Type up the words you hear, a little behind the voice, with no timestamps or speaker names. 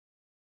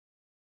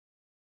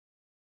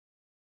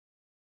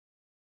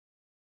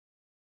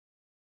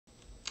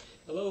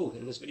Hello,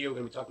 in this video we're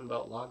going to be talking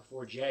about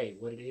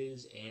Log4j, what it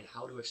is, and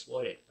how to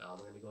exploit it. We're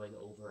going to be going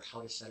over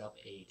how to set up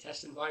a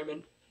test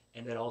environment,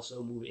 and then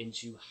also move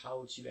into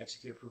how to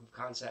execute a proof of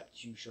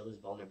concept to show this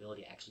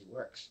vulnerability actually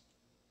works.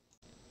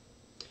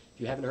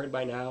 If you haven't heard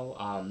by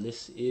now,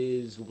 this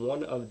is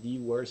one of the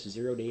worst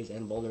 0 days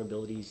and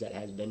vulnerabilities that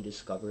has been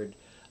discovered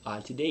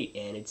to date,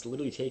 and it's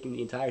literally taken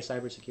the entire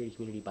cybersecurity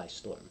community by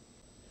storm.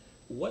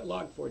 What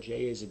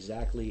Log4j is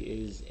exactly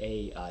is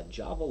a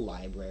Java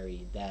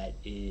library that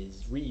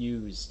is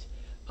reused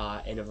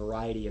in a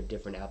variety of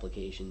different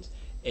applications.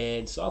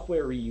 And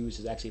software reuse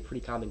is actually a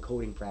pretty common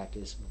coding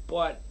practice,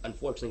 but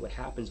unfortunately what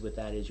happens with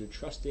that is you're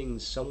trusting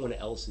someone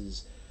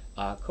else's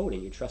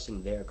coding, you're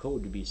trusting their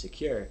code to be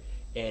secure,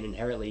 and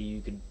inherently you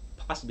could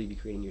possibly be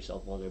creating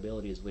yourself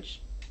vulnerabilities,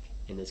 which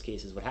in this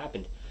case is what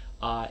happened.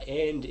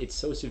 And it's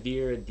so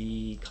severe,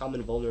 the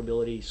Common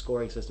Vulnerability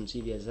Scoring System,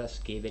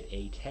 CVSS, gave it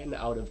a 10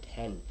 out of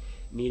 10,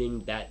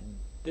 meaning that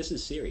this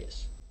is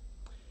serious.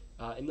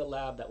 In the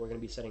lab that we're going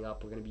to be setting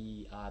up, we're going to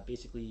be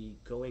basically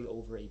going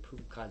over a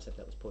proof of concept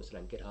that was posted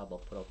on Github. I'll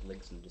put out the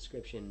links in the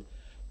description.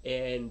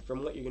 And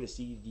from what you're going to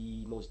see,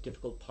 the most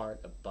difficult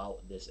part about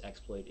this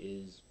exploit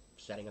is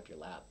setting up your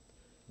lab.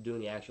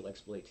 Doing the actual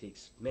exploit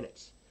takes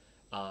minutes,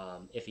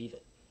 if even.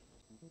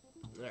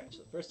 Alright, so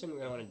the first thing we're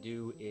going to want to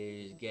do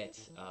is get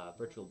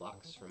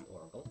VirtualBox from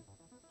Oracle.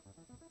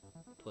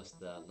 Post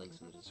the links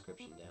in the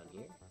description down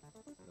here.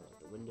 We're going to want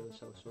the Windows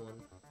host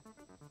one.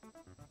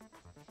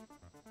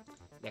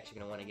 Next, you're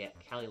going to want to get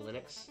Kali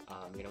Linux.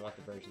 You're going to want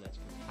the version that's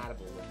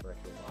compatible with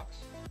VirtualBox.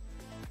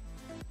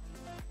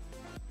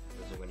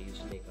 Those we're going to use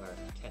to make our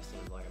testing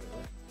environment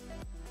with.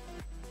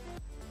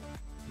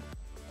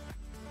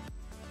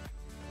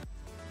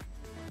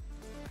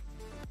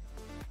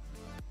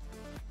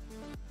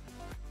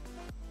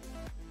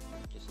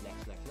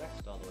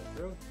 Next, all the way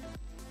through.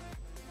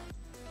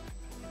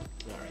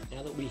 Alright,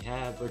 now that we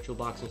have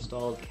VirtualBox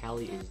installed,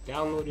 Kali is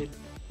downloaded.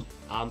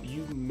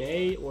 You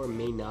may or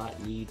may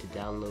not need to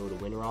download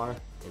WinRAR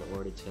in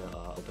order to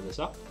open this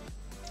up.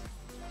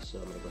 So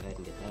I'm going to go ahead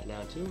and get that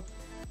now too.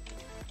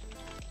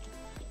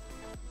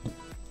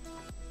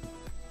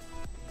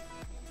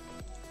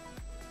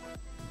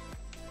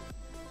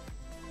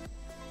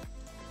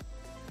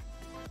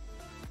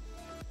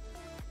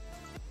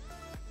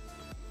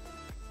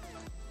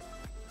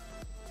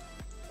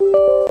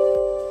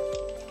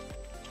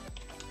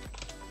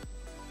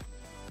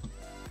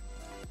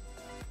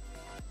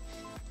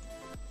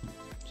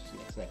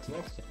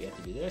 Next, if we have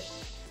to do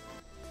this,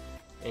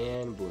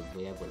 and boom,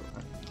 we have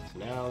WinRAR. So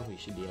now we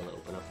should be able to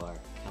open up our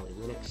Kali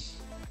Linux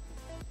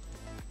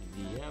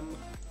VM,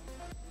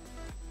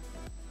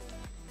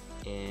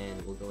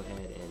 and we'll go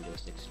ahead and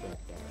just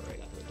extract that right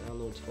out of the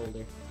downloads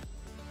folder.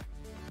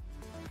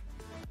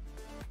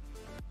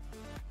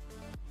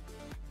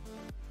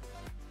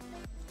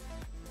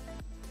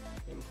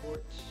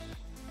 Import,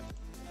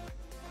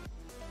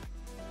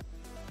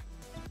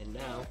 and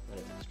now that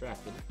it's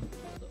extracted, we'll be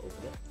able to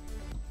open it.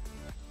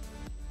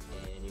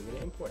 And you're going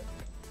to import it.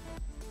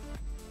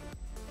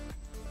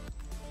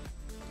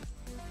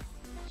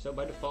 So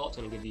by default, it's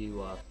going to give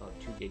you about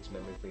 2 gigs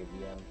memory for your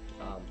VM.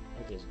 I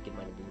think it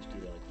might have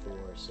boosted to like 4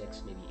 or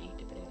 6, maybe 8,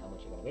 depending on how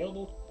much you got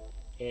available.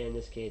 And in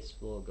this case,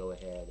 we'll go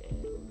ahead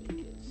and we'll make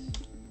it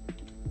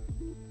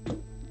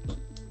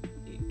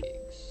 8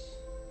 gigs.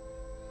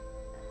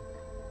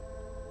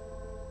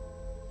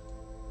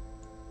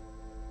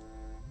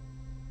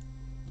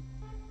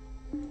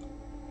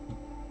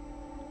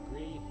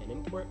 Agree and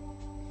import.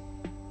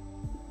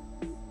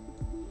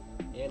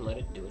 And let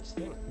it do its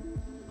thing.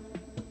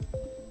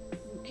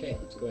 Okay,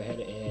 let's go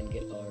ahead and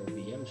get our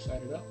VM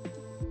started up.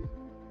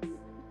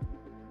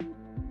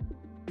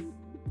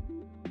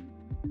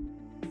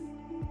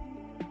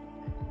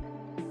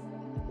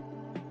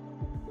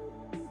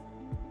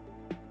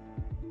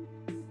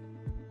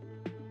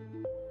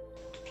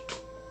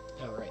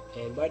 Alright,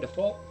 and by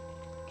default,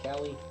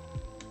 Kali.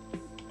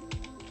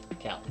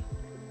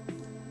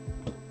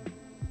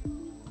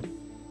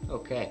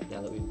 Okay,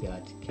 now that we've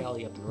got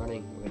Kali up and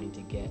running, we're going to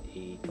need to get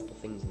a couple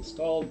things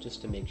installed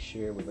just to make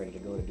sure we're ready to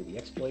go to do the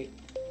exploit.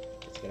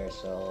 Let's get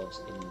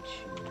ourselves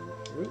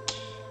into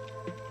root.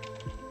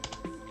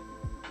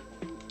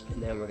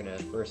 And then we're going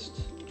to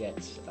first get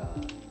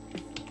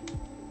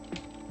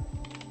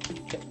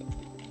pip.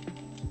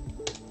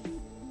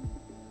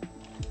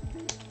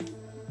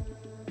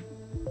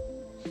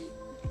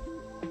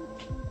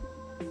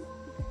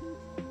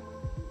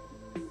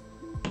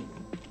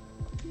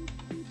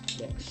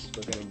 Next,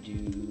 we're going to do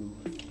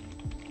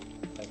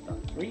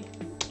Python 3.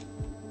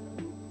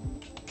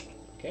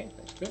 Okay,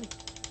 that's good.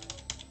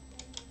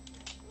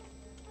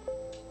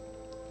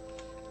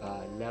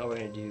 Now we're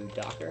going to do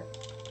Docker.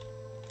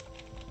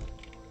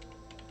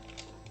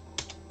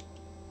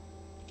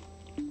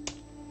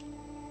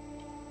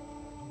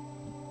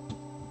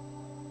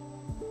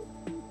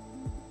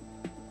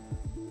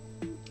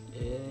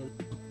 And,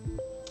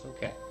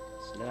 okay,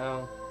 so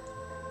now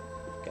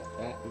we've got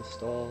that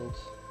installed.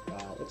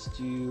 Let's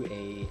do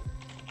a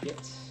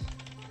git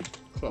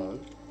clone,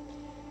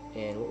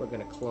 and what we're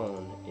going to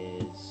clone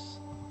is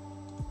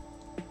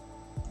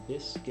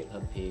this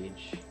GitHub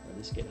page, or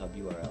this GitHub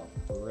URL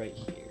right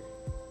here.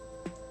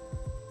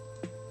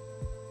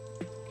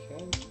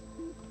 Okay.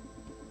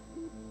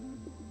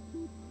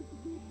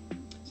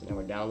 So now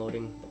we're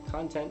downloading the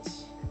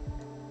contents,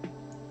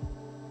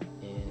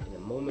 and in a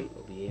moment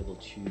we'll be able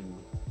to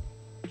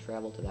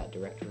travel to that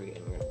directory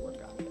and we're going to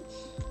work on it.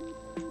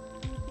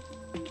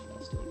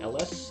 Let's do an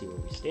ls, see where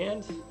we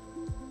stand.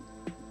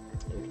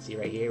 And we can see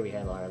right here we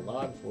have our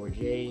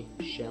log4j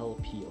shell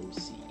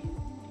PoC.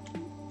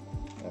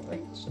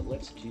 Alright, so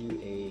let's do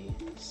a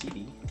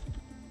cd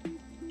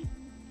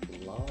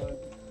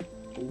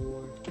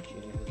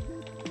log4j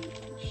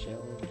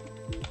shell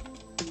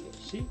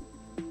PoC.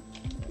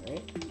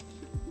 Alright,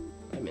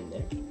 I'm in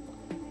there.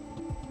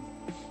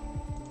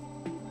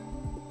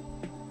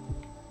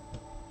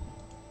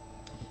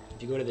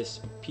 If you go to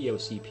this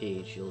PoC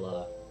page,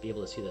 you'll be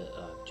able to see the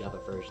Java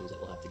versions that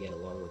we'll have to get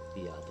along with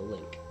the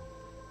link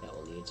that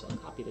we'll need. So I'll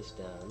copy this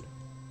down,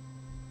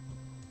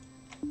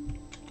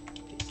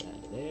 paste that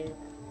into there.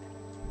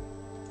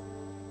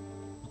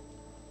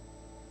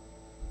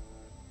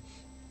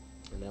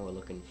 And now we're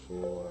looking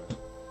for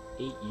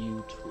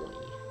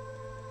 8U20.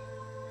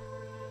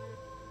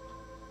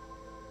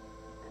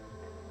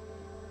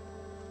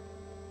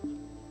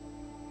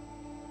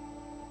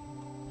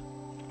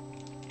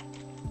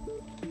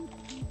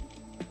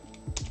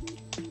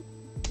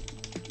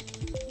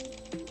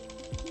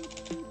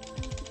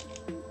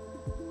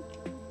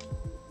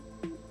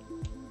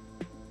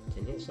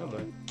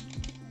 Somewhere.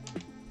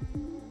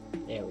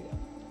 There we go.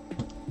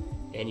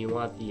 And you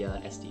want the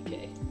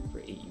SDK for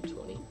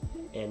 8U20.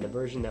 And the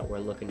version that we're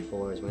looking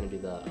for is we're going to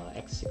do the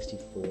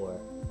x64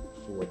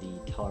 for the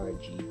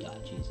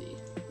tar.g.gz.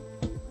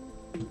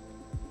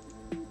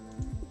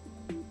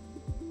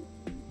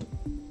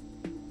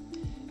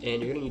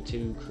 And you're going to need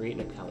to create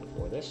an account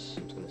for this.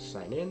 I'm just going to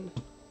sign in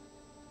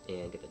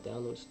and get the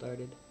download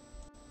started.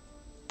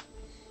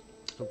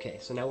 Okay,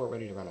 so now we're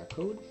ready to run our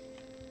code.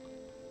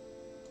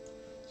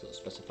 So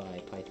specify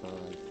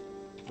python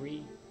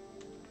 3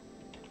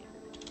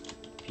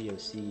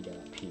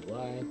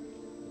 poc.py,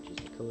 which is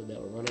the code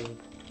that we're running,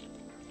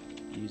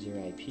 user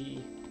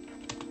IP,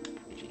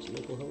 which is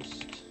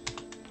localhost.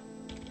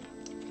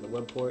 For the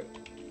web port,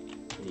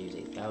 we're going to use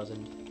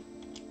 8000,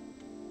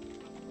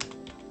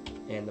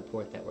 and the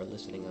port that we're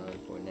listening on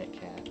for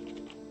netcat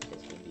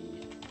is going to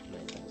be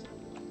 9001.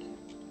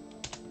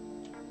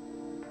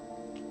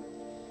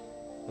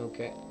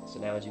 Okay, so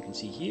now as you can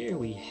see here,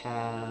 we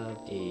have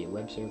a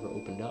web server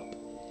opened up,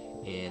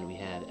 and we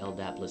have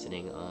LDAP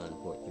listening on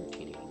port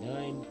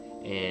 1389,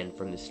 and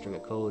from this string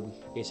of code,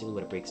 basically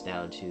what it breaks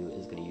down to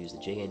is going to use the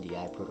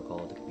JNDI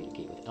protocol to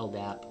communicate with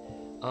LDAP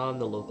on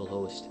the local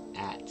host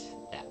at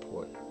that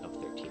port of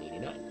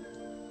 1389.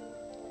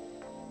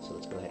 So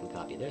let's go ahead and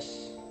copy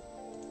this.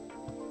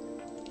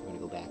 We're going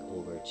to go back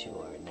over to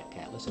our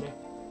netcat listener.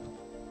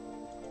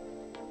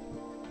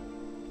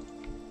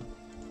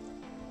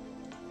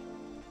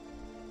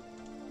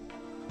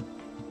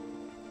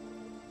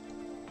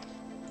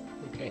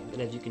 Okay,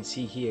 and as you can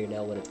see here,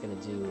 now what it's going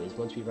to do is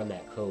once we run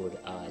that code,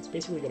 it's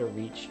basically going to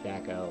reach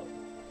back out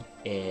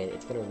and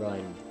it's going to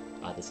run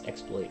this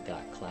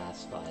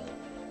exploit.class file,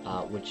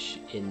 which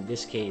in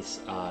this case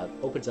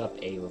opens up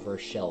a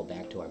reverse shell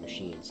back to our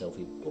machine. So if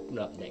we open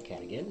up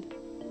netcat again,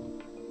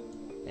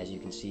 as you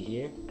can see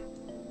here,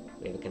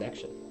 we have a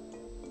connection.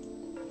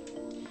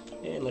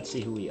 And let's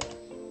see who we are.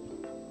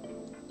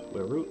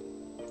 We're root.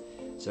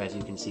 So as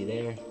you can see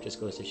there,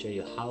 just goes to show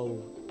you how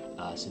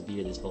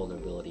severe this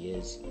vulnerability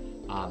is.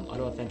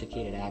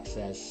 Unauthenticated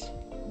access,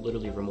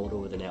 literally remote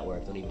over the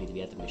network, don't even need to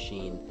be at the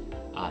machine.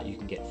 You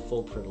can get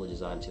full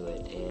privileges onto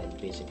it and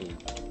basically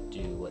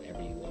do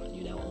whatever you want.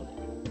 You now own it.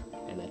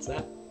 And that's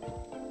that.